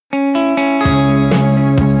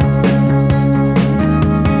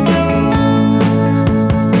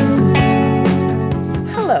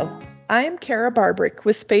Kara Barbrick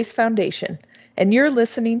with Space Foundation, and you're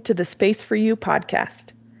listening to the Space for You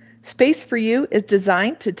podcast. Space for You is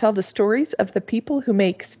designed to tell the stories of the people who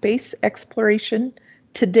make space exploration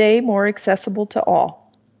today more accessible to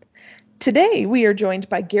all. Today, we are joined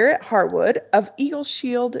by Garrett Harwood of Eagle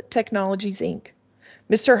Shield Technologies, Inc.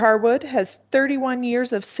 Mr. Harwood has 31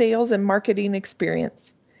 years of sales and marketing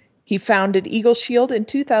experience. He founded Eagle Shield in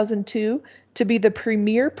 2002 to be the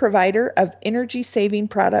premier provider of energy-saving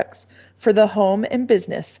products for the home and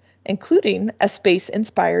business, including a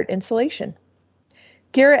space-inspired installation.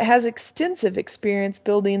 Garrett has extensive experience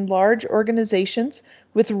building large organizations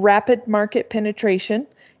with rapid market penetration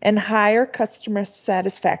and higher customer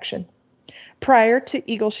satisfaction. Prior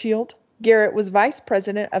to Eagle Shield, Garrett was vice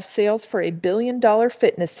president of sales for a billion-dollar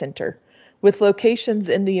fitness center with locations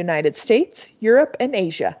in the United States, Europe, and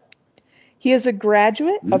Asia. He is a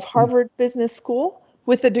graduate of Harvard Business School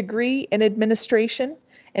with a degree in administration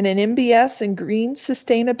and an MBS in green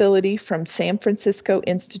sustainability from San Francisco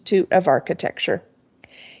Institute of Architecture.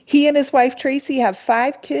 He and his wife Tracy have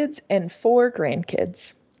 5 kids and 4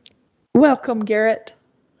 grandkids. Welcome, Garrett.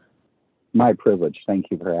 My privilege. Thank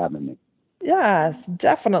you for having me. Yes,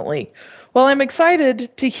 definitely. Well, I'm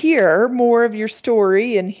excited to hear more of your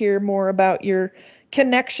story and hear more about your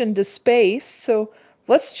connection to space. So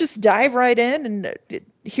let's just dive right in and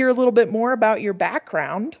hear a little bit more about your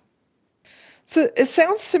background. So it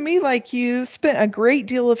sounds to me like you spent a great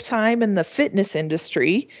deal of time in the fitness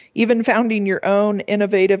industry, even founding your own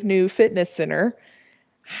innovative new fitness center.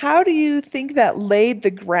 How do you think that laid the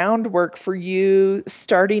groundwork for you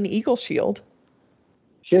starting Eagle Shield?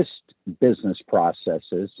 Just business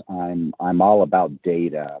processes. I'm all about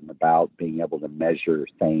data. I'm about being able to measure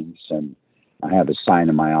things, and I have a sign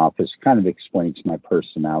in my office, kind of explains my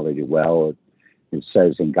personality well. It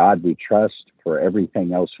says, "In God we trust, for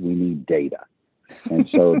everything else we need data." And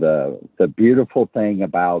so the beautiful thing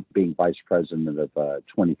about being vice president of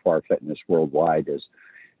 24 Hour Fitness Worldwide is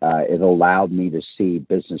it allowed me to see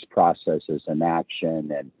business processes in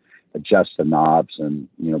action and adjust the knobs and,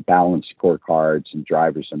 balance scorecards and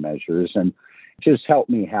drivers and measures, and just help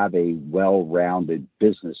me have a well-rounded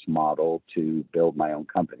business model to build my own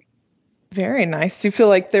company. Very nice. Do you feel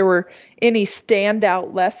like there were any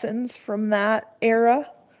standout lessons from that era?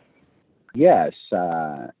 Yes.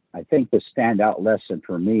 I think the standout lesson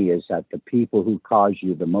for me is that the people who cause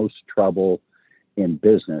you the most trouble in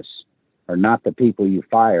business are not the people you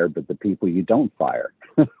fire, but the people you don't fire.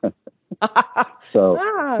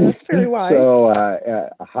 That's very wise. So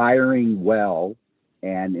hiring well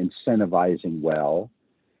and incentivizing well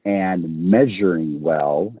and measuring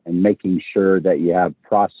well and making sure that you have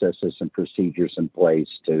processes and procedures in place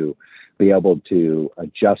to be able to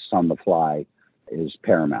adjust on the fly is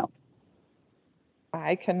paramount.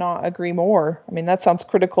 I cannot agree more. I mean, that sounds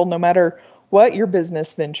critical no matter what your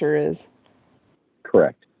business venture is.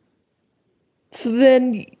 Correct. So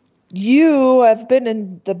then you have been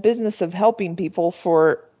in the business of helping people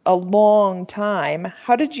for a long time.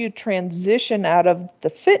 How did you transition out of the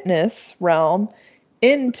fitness realm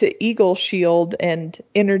into Eagle Shield and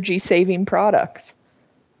energy saving products?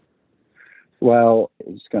 Well,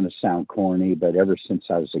 it's going to sound corny, but ever since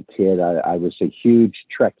I was a kid, I was a huge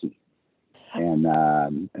Trekkie. And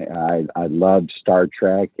I loved Star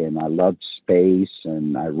Trek, and I loved space,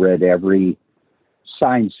 and I read every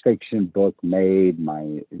science fiction book made.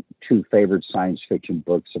 My 2 favorite science fiction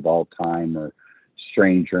books of all time are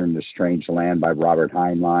Stranger in the Strange Land by Robert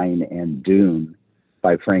Heinlein and Dune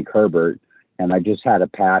by Frank Herbert. And I just had a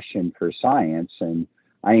passion for science. And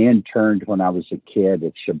I interned when I was a kid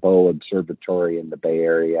at Chabot Observatory in the Bay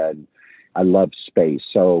Area, and I loved space.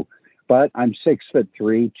 But I'm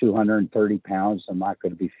 6'3", 230 pounds. I'm not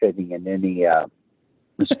going to be fitting in any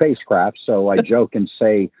spacecraft. So I joke and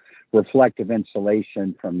say reflective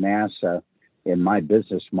insulation from NASA in my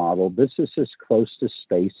business model. This is as close to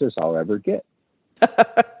space as I'll ever get.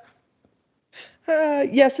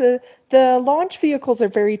 Yes, the launch vehicles are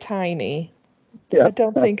very tiny. Yep. I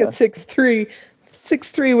don't think a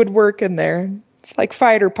 6'3" would work in there. It's like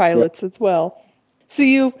fighter pilots as well. So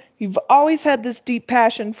you've always had this deep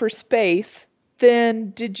passion for space.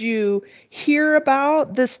 Then did you hear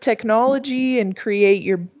about this technology and create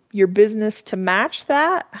your business to match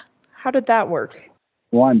that? How did that work?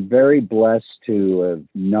 Well, I'm very blessed to have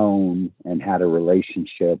known and had a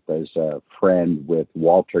relationship as a friend with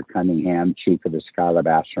Walter Cunningham, chief of the Skylab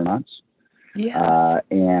astronauts. Yes.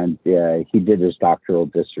 And he did his doctoral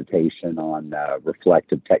dissertation on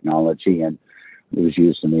reflective technology, and it was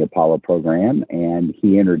used in the Apollo program. And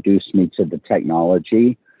he introduced me to the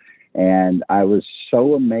technology. And I was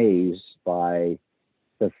so amazed by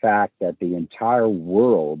the fact that the entire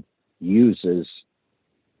world uses,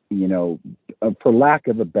 for lack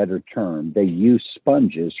of a better term, they use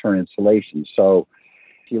sponges for insulation. So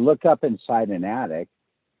if you look up inside an attic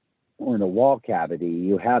or in a wall cavity,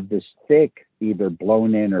 you have this thick, either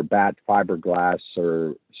blown in or batt fiberglass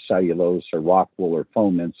or cellulose or rock wool or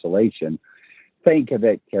foam insulation. Think of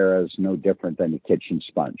it, Kara, as no different than a kitchen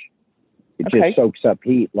sponge. It just soaks up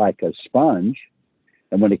heat like a sponge.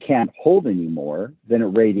 And when it can't hold anymore, then it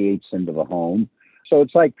radiates into the home. So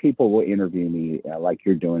it's like people will interview me like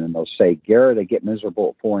you're doing, and they'll say, Garrett, I get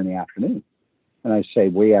miserable at 4 PM. And I say,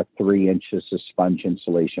 we have 3 inches of sponge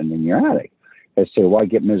insulation in your attic. They say, well, I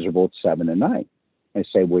get miserable at 7 at night. I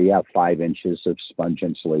say, well, you have 5 inches of sponge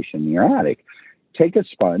insulation in your attic. Take a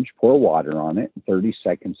sponge, pour water on it, 30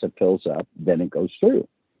 seconds it fills up, then it goes through.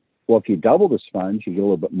 Well, if you double the sponge, you get a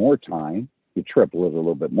little bit more time. You triple it a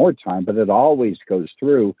little bit more time, but it always goes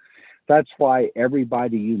through. That's why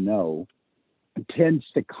everybody tends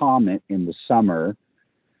to comment in the summer,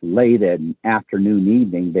 late at an afternoon,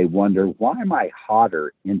 evening, they wonder, why am I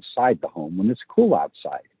hotter inside the home when it's cool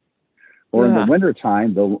outside? Or in the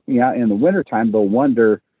wintertime, they'll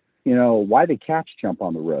wonder, why do cats jump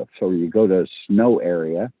on the roof? So you go to a snow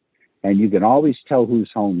area and you can always tell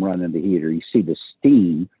who's home running the heater. You see the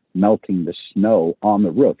steam melting the snow on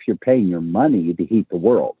the roof. You're paying your money to heat the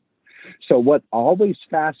world. So what always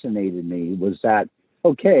fascinated me was that,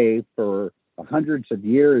 for hundreds of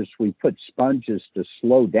years, we put sponges to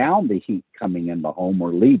slow down the heat coming in the home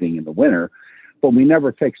or leaving in the winter, but we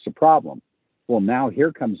never fixed the problem. Well, now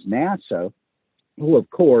here comes NASA, who, of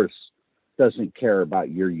course, doesn't care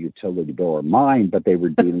about your utility bill or mine, but they were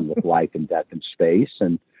dealing with life and death in space,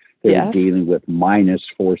 and they were dealing with minus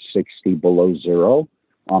 460 below zero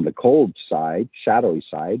on the cold side, shadowy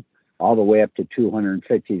side, all the way up to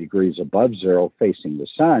 250 degrees above zero facing the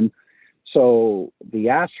sun. So the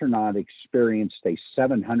astronaut experienced a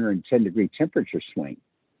 710-degree temperature swing,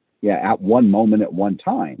 at one moment at one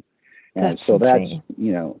time. And so insane.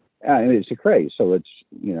 It's a craze. So it's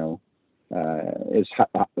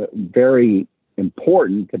very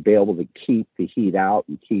important to be able to keep the heat out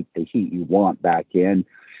and keep the heat you want back in.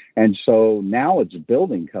 And so now it's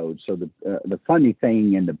building code. So the funny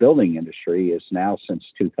thing in the building industry is now, since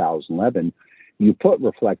 2011, you put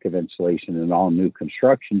reflective insulation in all new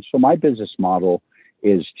construction. So my business model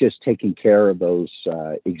is just taking care of those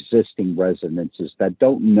existing residences that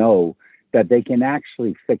don't know that they can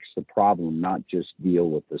actually fix the problem, not just deal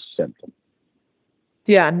with the symptom.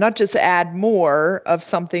 Yeah, not just add more of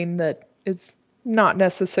something that is not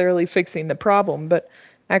necessarily fixing the problem, but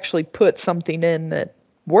actually put something in that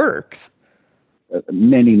works.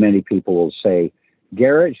 Many people will say,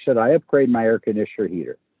 Garrett, should I upgrade my air conditioner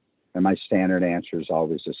heater? And my standard answer is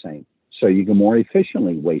always the same. So you can more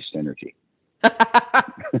efficiently waste energy.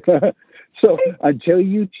 So until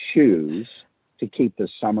you choose to keep the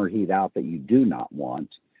summer heat out that you do not want,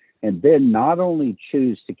 and then not only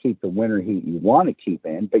choose to keep the winter heat you want to keep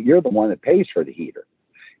in, but you're the one that pays for the heater.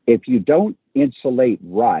 If you don't insulate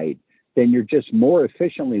right, then you're just more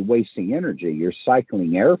efficiently wasting energy. You're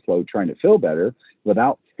cycling airflow, trying to feel better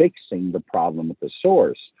without fixing the problem at the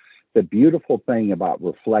source. The beautiful thing about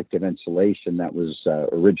reflective insulation that was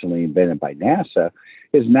originally invented by NASA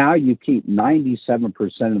is now you keep 97%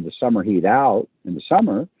 of the summer heat out in the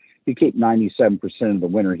summer. You keep 97% of the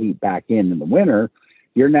winter heat back in the winter.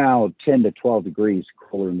 You're now 10 to 12 degrees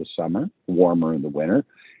cooler in the summer, warmer in the winter.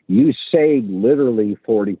 You save literally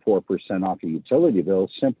 44% off your utility bill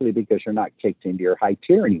simply because you're not kicked into your high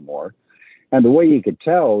tier anymore. And the way you could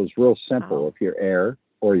tell is real simple. If your air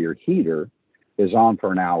or your heater is on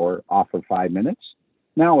for an hour, off for 5 minutes,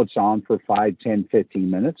 now it's on for 5, 10,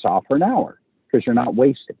 15 minutes, off for an hour, because you're not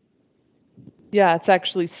wasting. Yeah, it's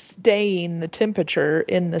actually staying the temperature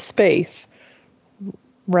in the space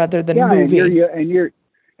rather than moving.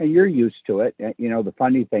 And you're used to it. The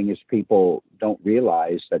funny thing is people don't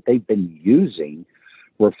realize that they've been using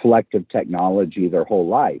reflective technology their whole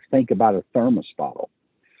life. Think about a thermos bottle.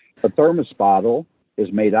 A thermos bottle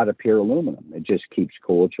is made out of pure aluminum. It just keeps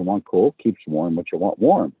cool what you want cool, keeps warm what you want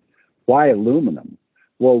warm. Why aluminum?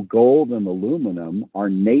 Well, gold and aluminum are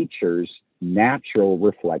nature's natural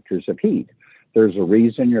reflectors of heat. There's a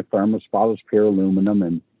reason your thermos bottle is pure aluminum,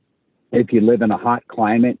 and if you live in a hot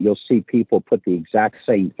climate, you'll see people put the exact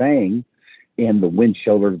same thing in the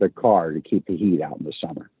windshield of their car to keep the heat out in the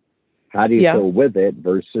summer. How do you feel with it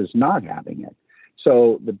versus not having it?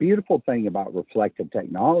 So the beautiful thing about reflective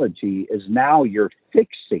technology is now you're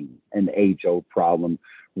fixing an age-old problem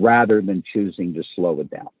rather than choosing to slow it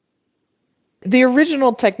down. The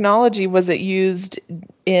original technology, was it used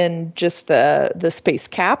in just the space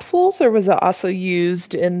capsules, or was it also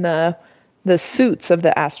used in the The suits of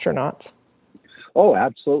the astronauts. Oh,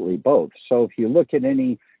 absolutely, both. So if you look at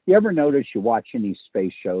you ever notice you watch any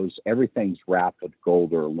space shows, everything's wrapped with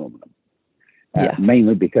gold or aluminum, Yeah.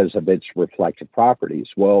 mainly because of its reflective properties.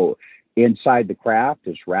 Well, inside the craft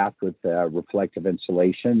is wrapped with reflective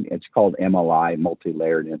insulation. It's called MLI,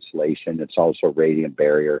 multi-layered insulation. It's also radiant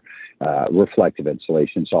barrier, reflective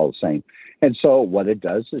insulation. It's all the same. And so what it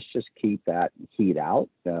does is just keep that heat out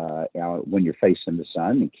when you're facing the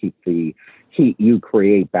sun, and keep the heat you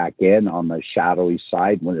create back in on the shadowy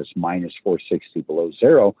side when it's minus 460 below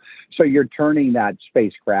zero. So you're turning that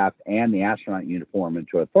spacecraft and the astronaut uniform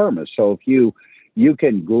into a thermos. So if you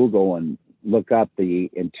can Google and look up the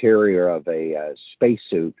interior of a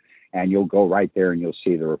spacesuit, and you'll go right there and you'll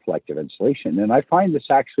see the reflective insulation. And I find this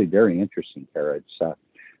actually very interesting, Kara.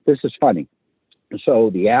 This is funny. So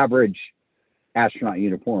the average astronaut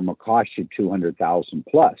uniform will cost you $200,000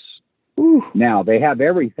 plus. Ooh. Now they have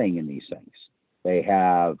everything in these things. They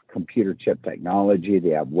have computer chip technology.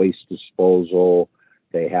 They have waste disposal.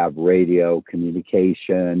 They have radio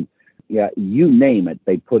communication. Yeah, you name it,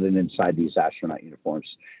 they put it inside these astronaut uniforms.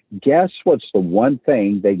 Guess what's the one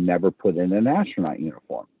thing they never put in an astronaut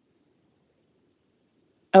uniform?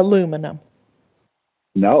 Aluminum.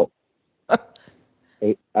 No,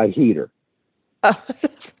 a heater.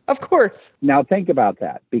 Of course. Now think about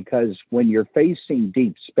that, because when you're facing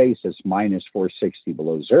deep space, it's minus 460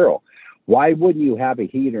 below zero. Why wouldn't you have a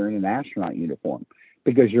heater in an astronaut uniform?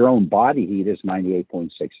 Because your own body heat is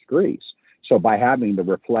 98.6 degrees. So by having the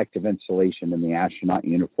reflective insulation in the astronaut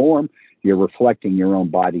uniform, you're reflecting your own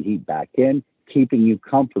body heat back in, keeping you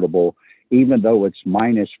comfortable, even though it's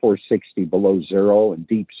minus 460 below zero in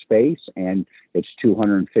deep space, and it's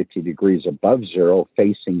 250 degrees above zero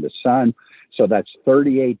facing the sun. So that's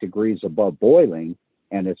 38 degrees above boiling,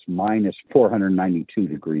 and it's minus 492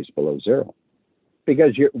 degrees below zero.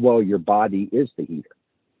 Because your body is the heater.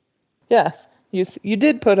 Yes, you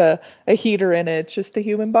did put a heater in it. It's just the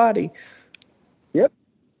human body. Yep.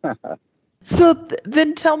 So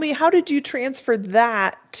then tell me, how did you transfer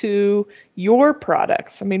that to your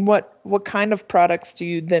products? I mean, what kind of products do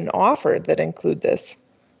you then offer that include this?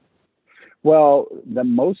 Well, the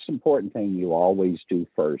most important thing you always do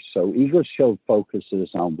first. So Eagle Shield focuses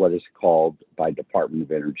on what is called by Department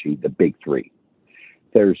of Energy the big three.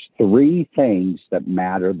 There's three things that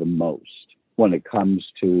matter the most when it comes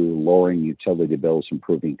to lowering utility bills,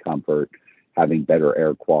 improving comfort, having better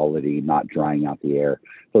air quality, not drying out the air.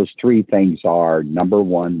 Those three things are, number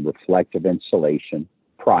one, reflective insulation,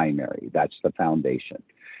 primary. That's the foundation.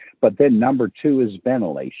 But then number two is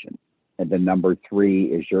ventilation. And then number three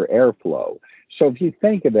is your airflow. So if you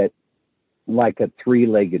think of it like a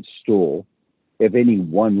three-legged stool, if any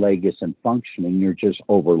one leg isn't functioning, you're just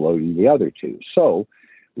overloading the other two. So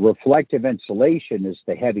reflective insulation is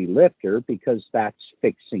the heavy lifter, because that's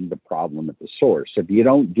fixing the problem at the source. If you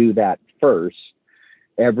don't do that first,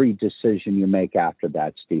 every decision you make after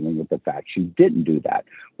that's dealing with the fact you didn't do that.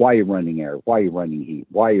 Why are you running air? Why are you running heat?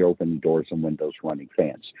 Why are you opening doors and windows, running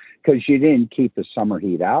fans? Because you didn't keep the summer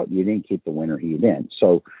heat out. You didn't keep the winter heat in.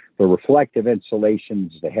 So the reflective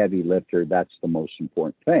insulation is the heavy lifter. That's the most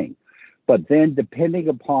important thing. But then depending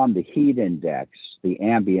upon the heat index, the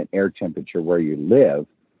ambient air temperature where you live,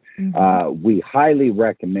 we highly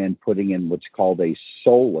recommend putting in what's called a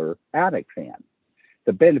solar attic fan.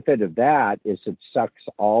 The benefit of that is it sucks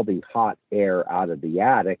all the hot air out of the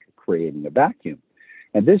attic, creating a vacuum.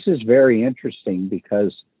 And this is very interesting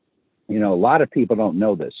because, a lot of people don't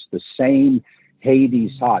know this. The same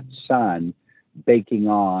Hades hot sun baking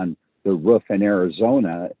on the roof in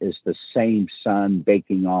Arizona is the same sun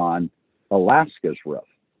baking on Alaska's roof.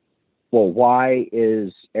 Well, why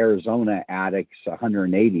is Arizona attics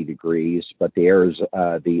 180 degrees, but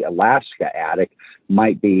the Alaska attic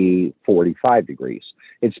might be 45 degrees?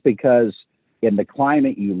 It's because in the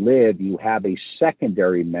climate you live, you have a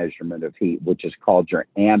secondary measurement of heat, which is called your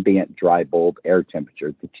ambient dry bulb air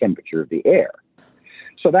temperature, the temperature of the air.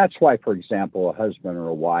 So that's why, for example, a husband or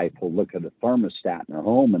a wife will look at a thermostat in their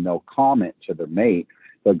home and they'll comment to their mate.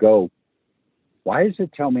 They'll go, "Why does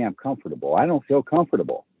it tell me I'm comfortable? I don't feel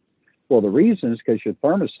comfortable." Well, the reason is because your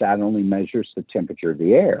thermostat only measures the temperature of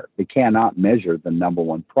the air. It cannot measure the number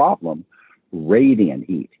one problem, radiant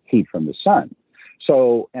heat from the sun.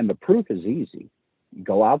 So, and the proof is easy. You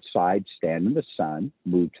go outside, stand in the sun,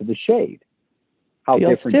 move to the shade. How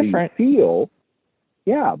different do you feel?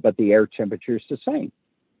 Yeah, but the air temperature is the same.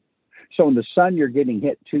 So in the sun, you're getting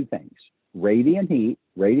hit two things: radiant heat,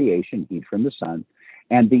 radiation, heat from the sun,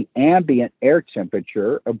 and the ambient air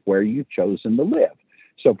temperature of where you've chosen to live.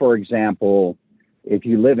 So, for example, if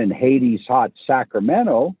you live in Hades hot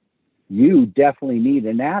Sacramento, you definitely need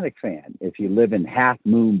an attic fan. If you live in Half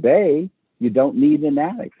Moon Bay, you don't need an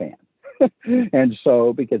attic fan. And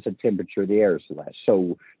so, because the temperature of the air is less.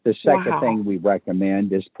 So, the second Wow. thing we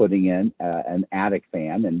recommend is putting in an attic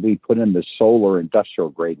fan, and we put in the solar industrial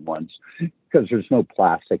grade ones because there's no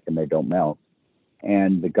plastic and they don't melt.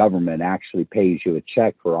 And the government actually pays you a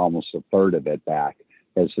check for almost a third of it back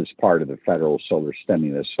as part of the federal solar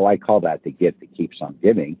stimulus. So, I call that the gift that keeps on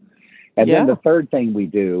giving. And then Yeah. the third thing we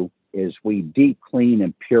do is we deep clean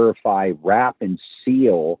and purify, wrap and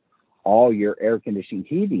seal all your air conditioning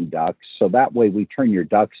heating ducts. So that way we turn your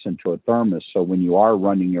ducts into a thermos. So when you are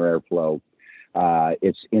running your airflow,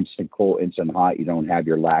 it's instant cool, instant hot. You don't have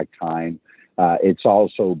your lag time. It's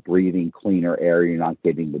also breathing cleaner air. You're not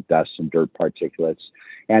getting the dust and dirt particulates.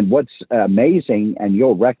 And what's amazing, and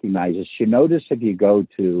you'll recognize this, you notice if you go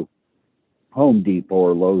to Home Depot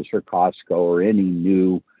or Lowe's or Costco or any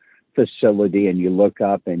new facility and you look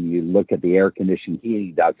up and you look at the air conditioning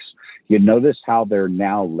heating ducts, you notice how they're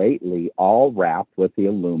now lately all wrapped with the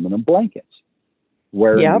aluminum blankets,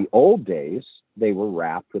 where in Yep. the old days they were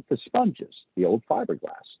wrapped with the sponges, the old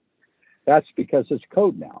fiberglass. That's because it's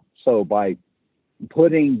code now. So by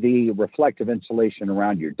putting the reflective insulation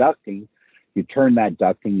around your ducting, you turn that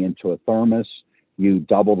ducting into a thermos. You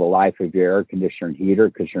double the life of your air conditioner and heater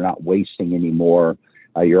because you're not wasting any more.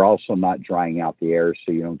 You're also not drying out the air,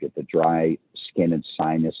 so you don't get the dry skin and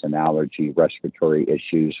sinus and allergy respiratory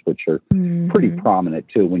issues, which are pretty Hmm. prominent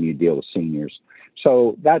too when you deal with seniors.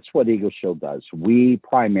 So that's what Eagle Shield does. We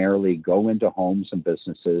primarily go into homes and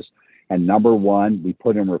businesses, and number one, we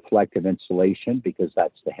put in reflective insulation because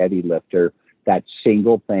that's the heavy lifter. That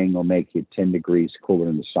single thing will make you 10 degrees cooler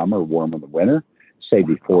in the summer, warm in the winter, save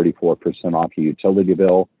you 44% off your utility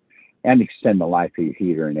bill, and extend the life of your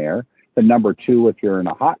heater and air. The number two, if you're in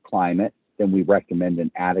a hot climate, then we recommend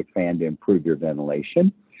an attic fan to improve your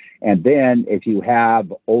ventilation. And then if you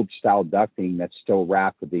have old style ducting that's still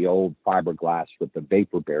wrapped with the old fiberglass with the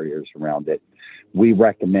vapor barriers around it, we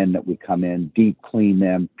recommend that we come in, deep clean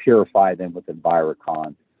them, purify them with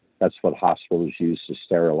Envirocon. That's what hospitals use to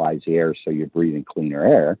sterilize the air so you're breathing cleaner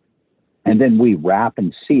air. And then we wrap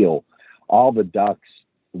and seal all the ducts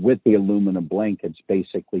with the aluminum blankets,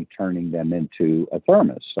 basically turning them into a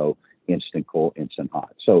thermos. So instant cool, instant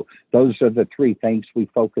hot. So those are the three things we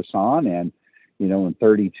focus on. And, you know, in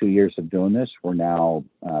 32 years of doing this, we're now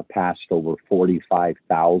past over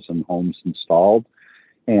 45,000 homes installed.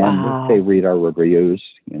 And if they Wow. read our reviews,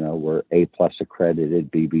 you know, we're A+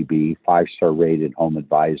 accredited, BBB, 5-star rated, Home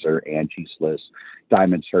Advisor, Angie's List,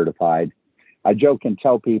 Diamond certified. I joke and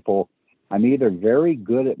tell people I'm either very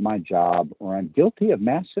good at my job or I'm guilty of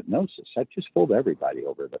mass hypnosis. I've just fooled everybody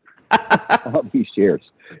over all these years.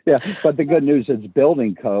 Yeah, but the good news is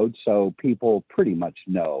building code, so people pretty much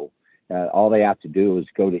know. All they have to do is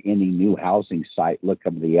go to any new housing site, look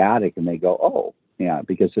up the attic, and they go, oh, yeah,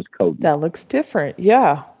 because it's code That now. looks different.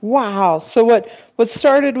 Yeah. Wow. So what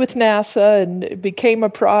started with NASA and it became a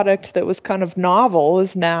product that was kind of novel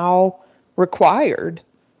is now required.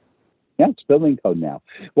 Yeah, it's building code now.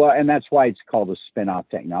 Well, and that's why it's called a spin-off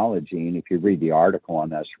technology. And if you read the article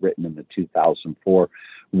on us written in the 2004,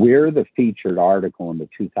 we're the featured article in the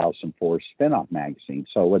 2004 spin-off magazine.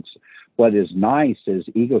 So what is nice is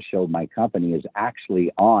Eagle Shield, my company, is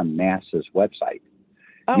actually on NASA's website.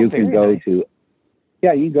 Oh, You can very go nice. to,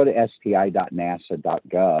 yeah, you can go to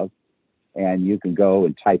sti.nasa.gov and you can go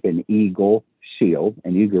and type in Eagle Shield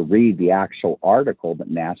and you can read the actual article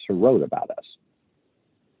that NASA wrote about us.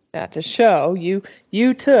 Yeah, to show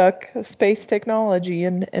you took space technology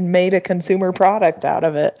and made a consumer product out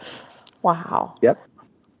of it. Wow. Yep.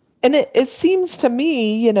 And it seems to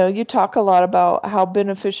me, you talk a lot about how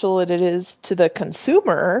beneficial it is to the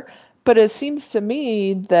consumer, but it seems to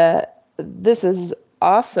me that this is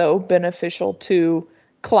also beneficial to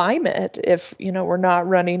climate if, we're not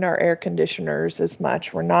running our air conditioners as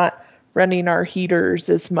much, we're not running our heaters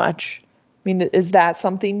as much. I mean, is that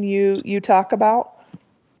something you talk about?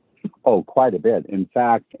 Oh, quite a bit. In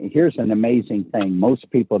fact, here's an amazing thing. Most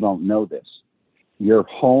people don't know this. Your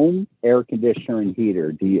home air conditioner and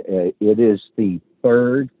heater, it is the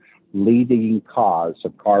third leading cause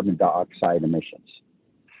of carbon dioxide emissions.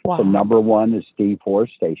 So Wow. number one is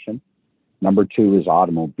deforestation. Number two is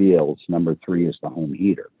automobiles. Number three is the home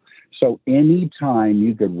heater. So anytime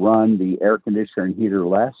you could run the air conditioner and heater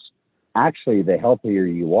less, actually the healthier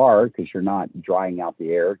you are because you're not drying out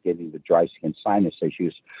the air, getting the dry skin sinus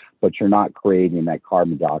issues, but you're not creating that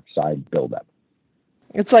carbon dioxide buildup.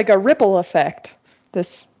 It's like a ripple effect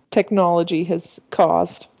this technology has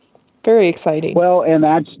caused. Very exciting. Well, and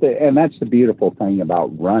that's the beautiful thing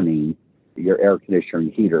about running your air conditioner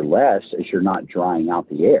and heater less is you're not drying out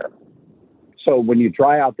the air. So when you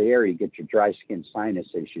dry out the air, you get your dry skin sinus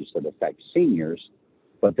issues that affect seniors.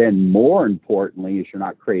 But then more importantly is you're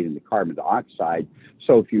not creating the carbon dioxide.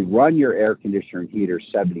 So if you run your air conditioner and heater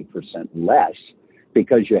 70% less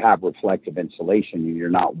because you have reflective insulation and you're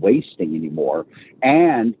not wasting anymore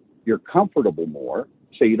and you're comfortable more,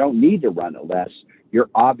 so you don't need to run it less, you're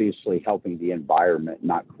obviously helping the environment,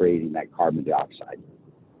 not creating that carbon dioxide.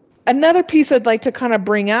 Another piece I'd like to kind of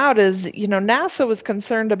bring out is, NASA was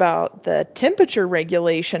concerned about the temperature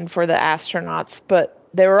regulation for the astronauts, but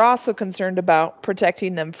they were also concerned about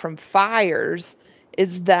protecting them from fires.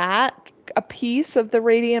 Is that a piece of the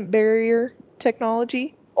radiant barrier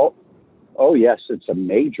technology? Oh, yes, it's a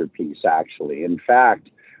major piece, actually. In fact,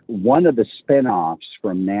 one of the spinoffs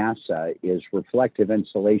from NASA is reflective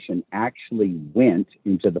insulation actually went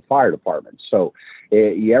into the fire department. So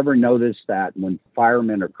you ever notice that when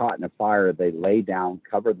firemen are caught in a fire, they lay down,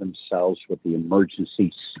 cover themselves with the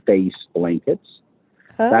emergency space blankets?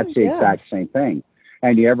 That's the exact same thing.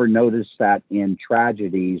 And you ever notice that in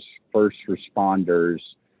tragedies, first responders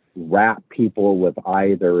wrap people with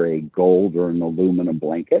either a gold or an aluminum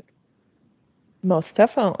blanket? Most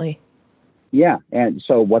definitely. Yeah, and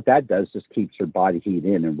so what that does is keeps your body heat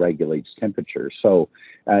in and regulates temperature. So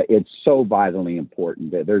it's so vitally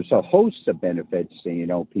important. There's a host of benefits.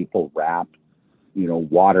 People wrap,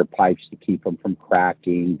 water pipes to keep them from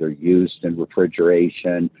cracking. They're used in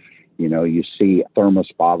refrigeration. You see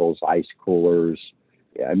thermos bottles, ice coolers.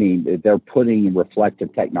 I mean, they're putting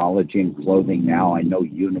reflective technology in clothing now. I know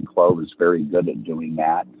Uniqlo is very good at doing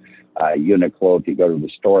that. Uniqlo, if you go to the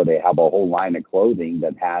store, they have a whole line of clothing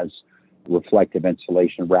that has reflective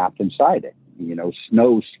insulation wrapped inside it.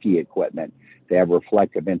 Snow ski equipment, they have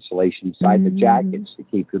reflective insulation inside the jackets to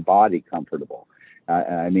keep your body comfortable.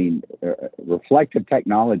 Reflective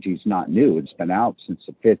technology is not new. It's been out since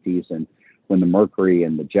the 50s and when the Mercury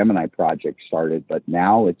and the Gemini project started, but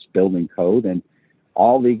now it's building code, and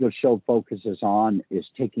all EcoShield focuses on is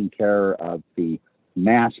taking care of the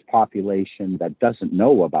mass population that doesn't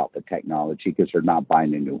know about the technology because they're not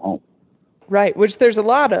buying a new home. Right, which there's a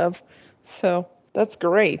lot of. So that's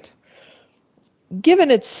great.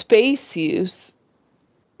 Given its space use,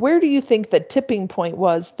 where do you think the tipping point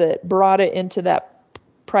was that brought it into that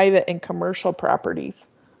private and commercial properties?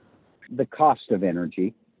 The cost of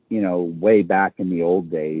energy, way back in the old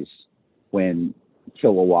days when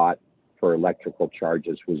kilowatt for electrical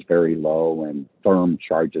charges was very low and therm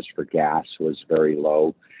charges for gas was very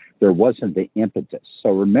low, there wasn't the impetus.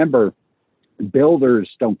 So remember, builders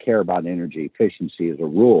don't care about energy efficiency as a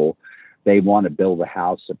rule. They want to build a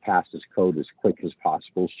house that passes code as quick as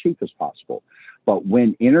possible, as cheap as possible. But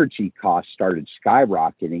when energy costs started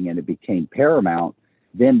skyrocketing and it became paramount,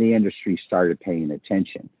 then the industry started paying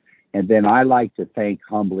attention. And then I like to think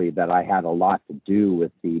humbly that I had a lot to do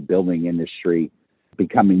with the building industry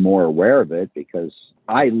becoming more aware of it, because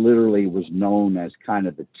I literally was known as kind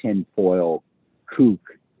of the tinfoil kook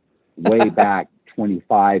way back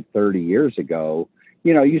 25, 30 years ago.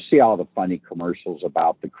 You see all the funny commercials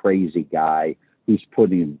about the crazy guy who's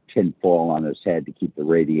putting tinfoil on his head to keep the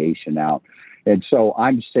radiation out. And so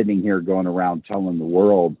I'm sitting here going around telling the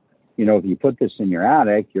world, if you put this in your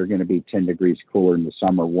attic, you're going to be 10 degrees cooler in the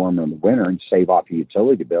summer, warmer in the winter, and save off your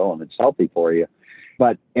utility bill, and it's healthy for you.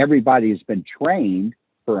 But everybody's been trained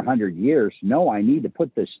for 100 years, no, I need to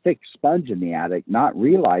put this thick sponge in the attic, not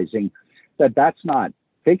realizing that that's not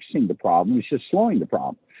fixing the problem, it's just slowing the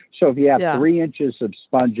problem. So if you have 3 inches of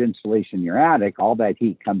sponge insulation in your attic, all that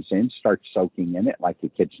heat comes in, starts soaking in it like a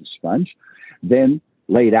kitchen sponge. Then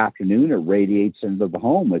late afternoon, it radiates into the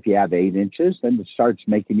home. If you have 8 inches, then it starts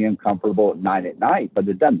making you uncomfortable at night, but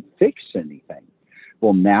it doesn't fix anything.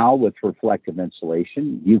 Well, now with reflective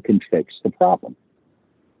insulation, you can fix the problem.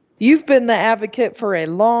 You've been the advocate for a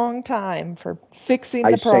long time for fixing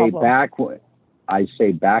the problem. I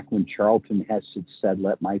say back when Charlton Heston said,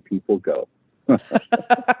 "Let my people go."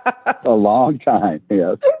 A long time,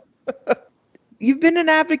 yes. You've been an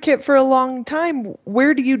advocate for a long time.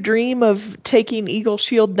 Where do you dream of taking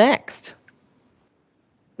EcoShield next?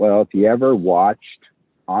 Well, if you ever watched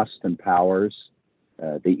Austin Powers,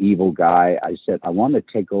 the evil guy, I said, I want to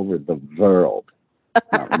take over the world.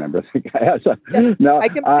 I remember the guy. No, I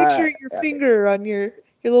can picture your finger on your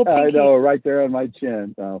little pinky. I know, right there on my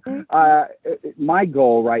chin. So, my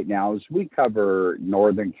goal right now is we cover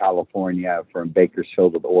Northern California from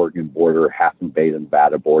Bakersfield to the Oregon border, Half Moon Bay to the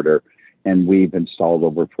Nevada border, and we've installed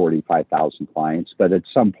over 45,000 clients. But at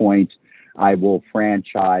some point, I will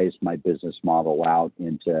franchise my business model out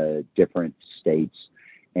into different states.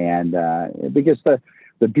 And because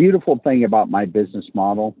the beautiful thing about my business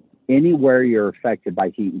model, anywhere you're affected by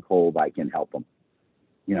heat and cold, I can help them.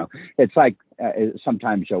 It's like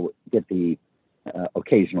sometimes you'll get the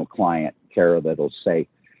occasional client, Kara, that'll say,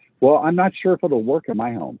 well, I'm not sure if it'll work in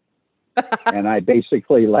my home. And I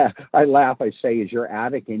basically laugh. I say, is your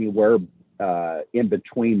attic anywhere in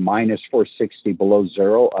between minus 460 below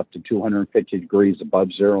zero up to 250 degrees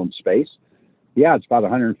above zero in space? Yeah, it's about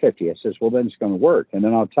 150. I says, well, then it's going to work. And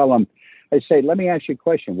then I'll tell them, I say, let me ask you a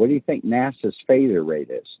question. What do you think NASA's failure rate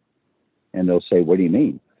is? And they'll say, what do you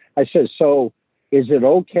mean? I said, so is it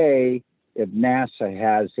okay if NASA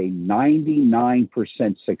has a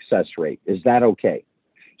 99% success rate? Is that okay?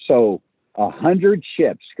 So 100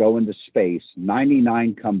 ships go into space,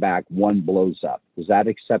 99 come back, 1 blows up. Is that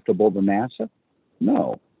acceptable to NASA?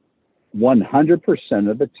 No. 100%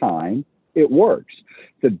 of the time, it works.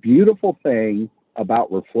 The beautiful thing about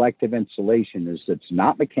reflective insulation is it's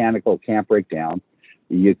not mechanical, it can't break down.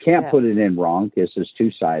 You can't put it in wrong because it's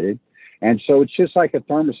two-sided. And so it's just like a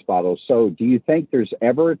thermos bottle. So do you think there's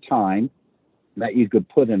ever a time that you could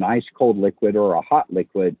put an ice cold liquid or a hot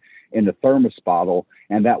liquid in the thermos bottle,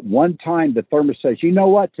 and that one time the thermos says, you know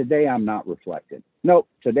what, today I'm not reflected. Nope,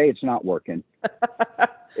 today it's not working.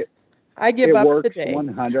 I give up works today.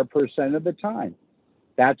 100% of the time.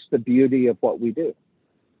 That's the beauty of what we do.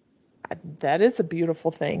 That is a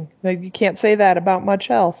beautiful thing. You can't say that about much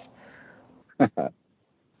else.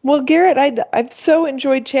 Well, Garrett, I've so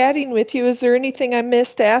enjoyed chatting with you. Is there anything I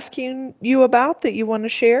missed asking you about that you want to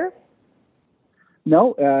share?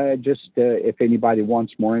 No, just if anybody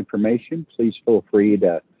wants more information, please feel free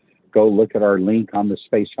to go look at our link on the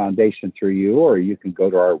Space Foundation through you, or you can go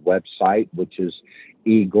to our website, which is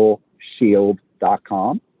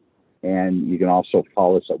eagleshield.com. And you can also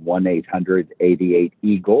call us at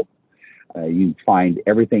 1-800-88-EAGLE. You can find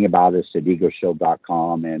everything about us at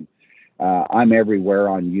eagleshield.com. And I'm everywhere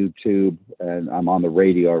on YouTube, and I'm on the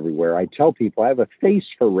radio everywhere. I tell people I have a face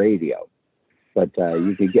for radio, but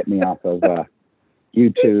you can get me off of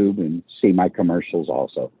YouTube and see my commercials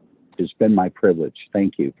also. It's been my privilege.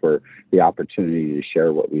 Thank you for the opportunity to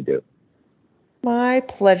share what we do. My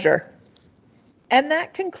pleasure. And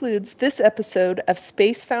that concludes this episode of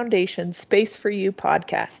Space Foundation's Space for You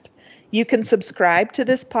podcast. You can subscribe to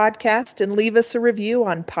this podcast and leave us a review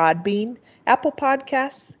on Podbean, Apple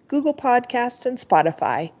Podcasts, Google Podcasts, and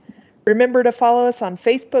Spotify. Remember to follow us on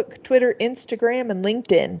Facebook, Twitter, Instagram, and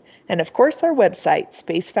LinkedIn, and of course our website,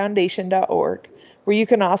 spacefoundation.org, where you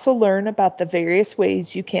can also learn about the various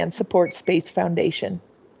ways you can support Space Foundation.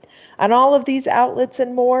 On all of these outlets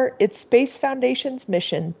and more, it's Space Foundation's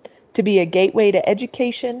mission to be a gateway to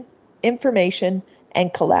education, information,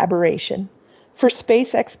 and collaboration for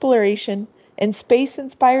space exploration and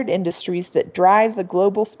space-inspired industries that drive the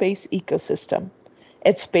global space ecosystem.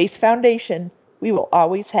 At Space Foundation, we will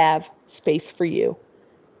always have space for you.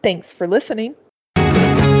 Thanks for listening.